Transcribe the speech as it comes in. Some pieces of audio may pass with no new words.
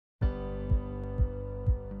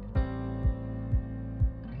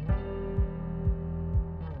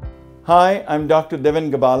Hi, I'm Dr.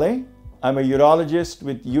 Deven Gabale. I'm a urologist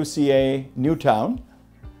with UCA Newtown.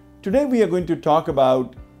 Today we are going to talk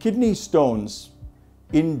about kidney stones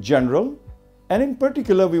in general, and in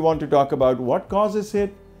particular we want to talk about what causes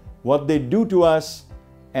it, what they do to us,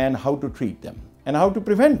 and how to treat them and how to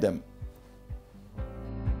prevent them.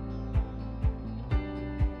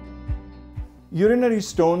 Urinary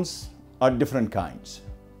stones are different kinds.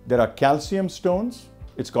 There are calcium stones,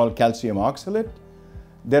 it's called calcium oxalate.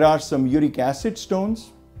 There are some uric acid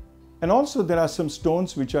stones, and also there are some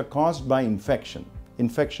stones which are caused by infection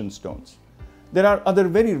stones. There are other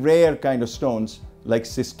very rare kind of stones like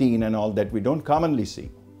cystine and all that we don't commonly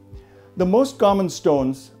see. The most common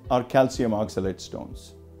stones are calcium oxalate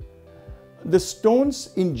stones. The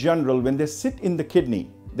stones in general, when they sit in the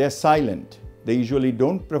kidney, they're silent. They usually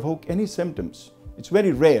don't provoke any symptoms. It's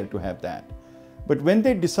very rare to have that. But when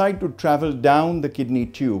they decide to travel down the kidney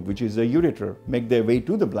tube, which is a ureter, make their way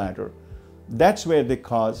to the bladder, that's where they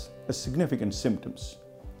cause significant symptoms.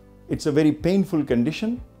 It's a very painful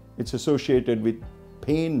condition. It's associated with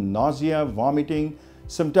pain, nausea, vomiting.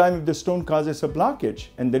 Sometimes if the stone causes a blockage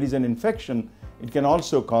and there is an infection, it can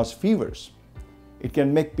also cause fevers. It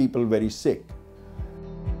can make people very sick.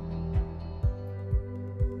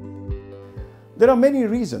 There are many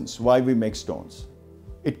reasons why we make stones.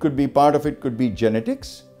 Part of it could be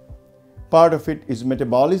genetics. Part of it is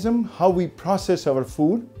metabolism, how we process our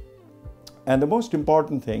food. And the most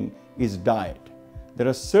important thing is diet. There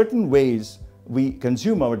are certain ways we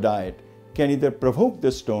consume our diet can either provoke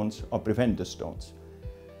the stones or prevent the stones.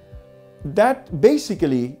 That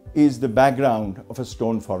basically is the background of a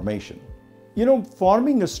stone formation. You know,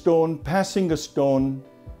 forming a stone, passing a stone,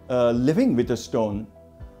 living with a stone,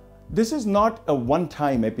 this is not a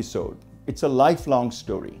one-time episode. It's a lifelong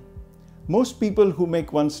story. Most people who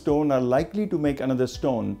make one stone are likely to make another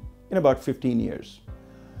stone in about 15 years.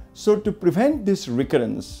 So to prevent this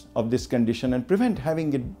recurrence of this condition and prevent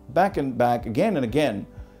having it back and back again and again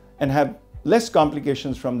and have less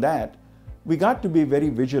complications from that, we got to be very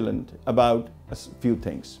vigilant about a few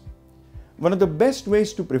things. One of the best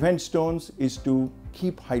ways to prevent stones is to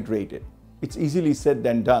keep hydrated. It's easily said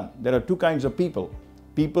than done. There are two kinds of people.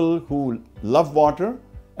 People who love water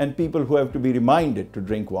and people who have to be reminded to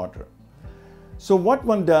drink water. So what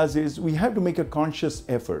one does is we have to make a conscious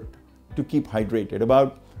effort to keep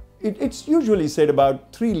hydrated. It's usually said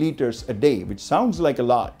about 3 liters a day, which sounds like a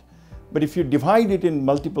lot. But if you divide it in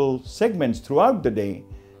multiple segments throughout the day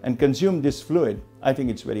and consume this fluid, I think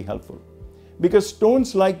it's very helpful. Because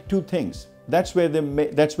stones like two things. That's where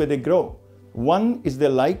they grow. One is they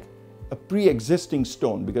like a pre-existing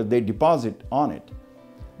stone because they deposit on it.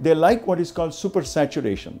 They like what is called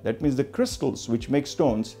supersaturation. That means the crystals which make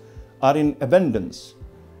stones are in abundance,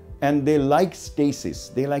 and they like stasis,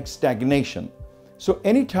 they like stagnation. So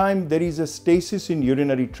anytime there is a stasis in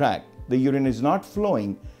urinary tract, the urine is not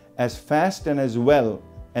flowing as fast and as well,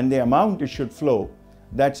 and the amount it should flow,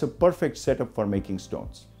 that's a perfect setup for making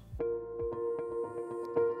stones.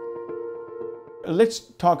 Let's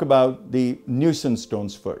talk about the nuisance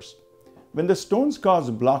stones first. When the stones cause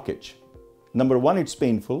blockage, number one, it's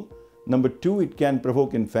painful. Number two, it can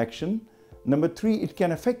provoke infection. Number three, it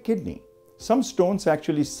can affect kidney. Some stones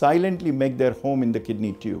actually silently make their home in the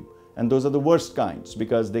kidney tube, and those are the worst kinds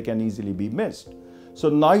because they can easily be missed. So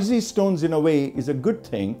noisy stones in a way is a good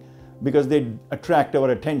thing because they attract our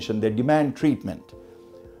attention, they demand treatment.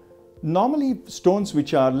 Normally, stones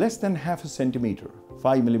which are less than half a centimeter,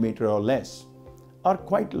 5 millimeter or less, are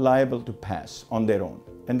quite liable to pass on their own.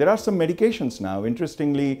 And there are some medications now.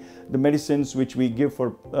 Interestingly, the medicines which we give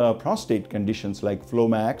for prostate conditions like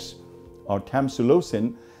Flomax or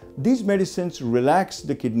tamsulosin, these medicines relax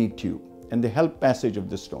the kidney tube and they help passage of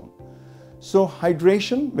the stone. So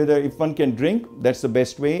hydration, if one can drink, that's the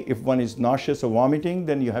best way. If one is nauseous or vomiting,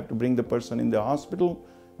 then you have to bring the person in the hospital,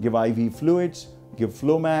 give IV fluids, give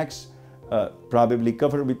Flomax, probably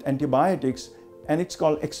cover with antibiotics, and it's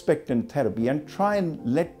called expectant therapy, and try and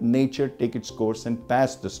let nature take its course and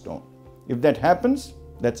pass the stone. If that happens,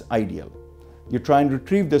 that's ideal. You try and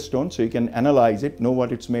retrieve the stone so you can analyze it, know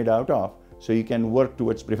what it's made out of, so you can work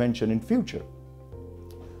towards prevention in future.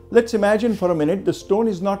 Let's imagine for a minute the stone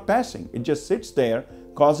is not passing. It just sits there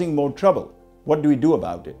causing more trouble. What do we do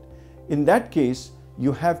about it? In that case,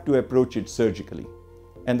 you have to approach it surgically.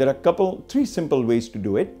 And there are 3 simple ways to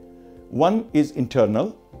do it. One is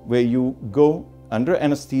internal, where you go under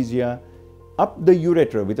anesthesia up the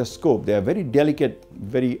ureter with a scope. They are very delicate,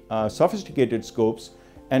 very sophisticated scopes,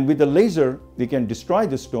 and with a laser we can destroy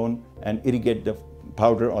the stone and irrigate the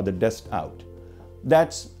powder or the dust out.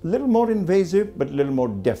 That's a little more invasive but a little more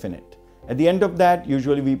definite. At the end of that,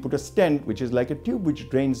 usually we put a stent, which is like a tube which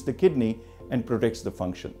drains the kidney and protects the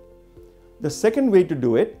function. The second way to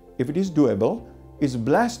do it, if it is doable, is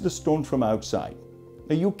blast the stone from outside.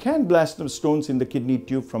 Now you can blast the stones in the kidney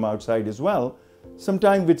tube from outside as well,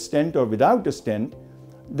 sometime with stent or without a stent.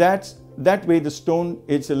 That way the stone,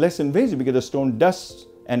 it's less invasive because the stone dusts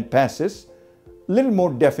and passes, a little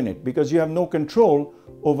more definite because you have no control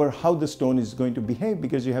over how the stone is going to behave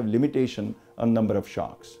because you have limitation on number of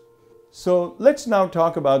shocks. So let's now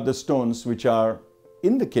talk about the stones which are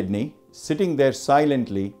in the kidney, sitting there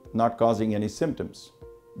silently, not causing any symptoms.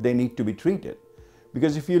 They need to be treated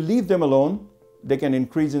because if you leave them alone, they can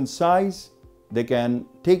increase in size, they can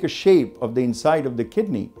take a shape of the inside of the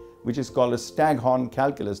kidney, which is called a staghorn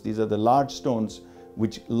calculus. These are the large stones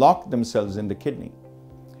which lock themselves in the kidney.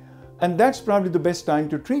 And that's probably the best time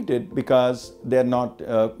to treat it because they're not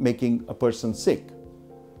making a person sick.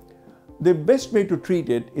 The best way to treat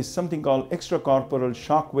it is something called extracorporeal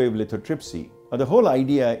shockwave lithotripsy. The whole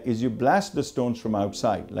idea is you blast the stones from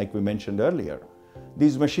outside, like we mentioned earlier.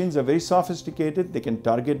 These machines are very sophisticated. They can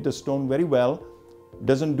target the stone very well,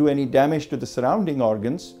 doesn't do any damage to the surrounding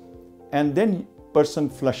organs, and then person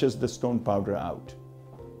flushes the stone powder out.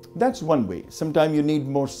 That's one way. Sometimes you need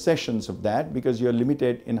more sessions of that because you're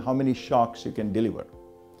limited in how many shocks you can deliver.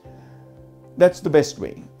 That's the best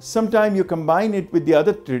way. Sometimes you combine it with the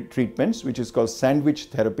other treatments, which is called sandwich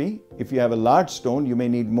therapy. If you have a large stone, you may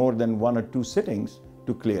need more than 1 or 2 sittings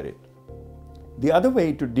to clear it. The other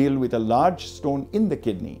way to deal with a large stone in the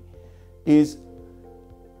kidney is,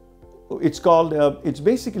 it's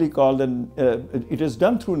basically called, it is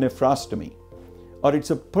done through nephrostomy, or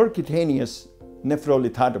it's a percutaneous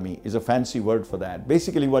nephrolithotomy is a fancy word for that.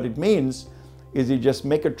 Basically what it means is you just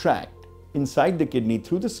make a tract inside the kidney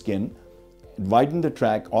through the skin, widen the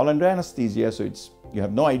tract, all under anesthesia, so you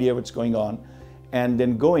have no idea what's going on, and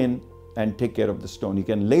then go in and take care of the stone. You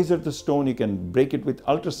can laser the stone, you can break it with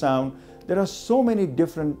ultrasound. There are so many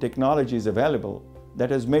different technologies available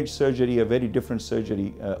that has made surgery a very different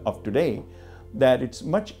surgery of today, that it's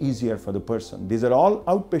much easier for the person. These are all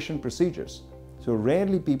outpatient procedures. So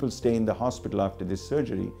rarely people stay in the hospital after this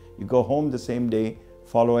surgery. You go home the same day,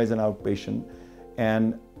 follow as an outpatient.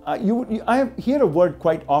 And I hear a word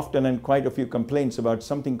quite often and quite a few complaints about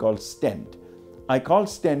something called stent. I call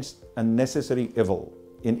stents a necessary evil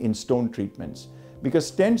in stone treatments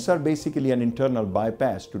because stents are basically an internal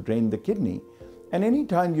bypass to drain the kidney. And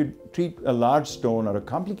anytime you treat a large stone or a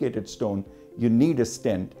complicated stone, you need a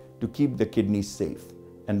stent to keep the kidney safe.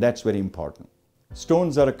 And that's very important.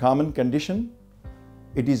 Stones are a common condition.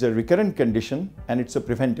 It is a recurrent condition and it's a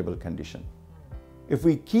preventable condition. If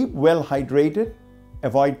we keep well hydrated,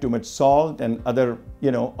 avoid too much salt and other,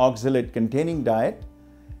 oxalate containing diet,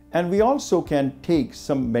 and we also can take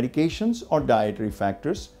some medications or dietary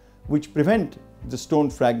factors which prevent the stone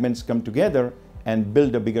fragments come together and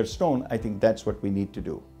build a bigger stone. I think that's what we need to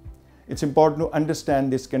do. It's important to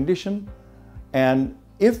understand this condition, and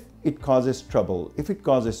if it causes trouble, if it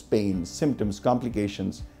causes pain, symptoms,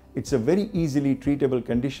 complications, it's a very easily treatable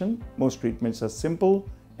condition. Most treatments are simple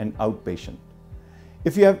and outpatient.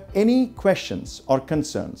 If you have any questions or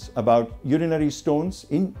concerns about urinary stones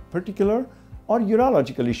in particular or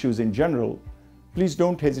urological issues in general, please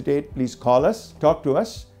don't hesitate. Please call us, talk to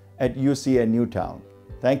us at UCA Newtown.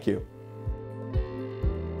 Thank you.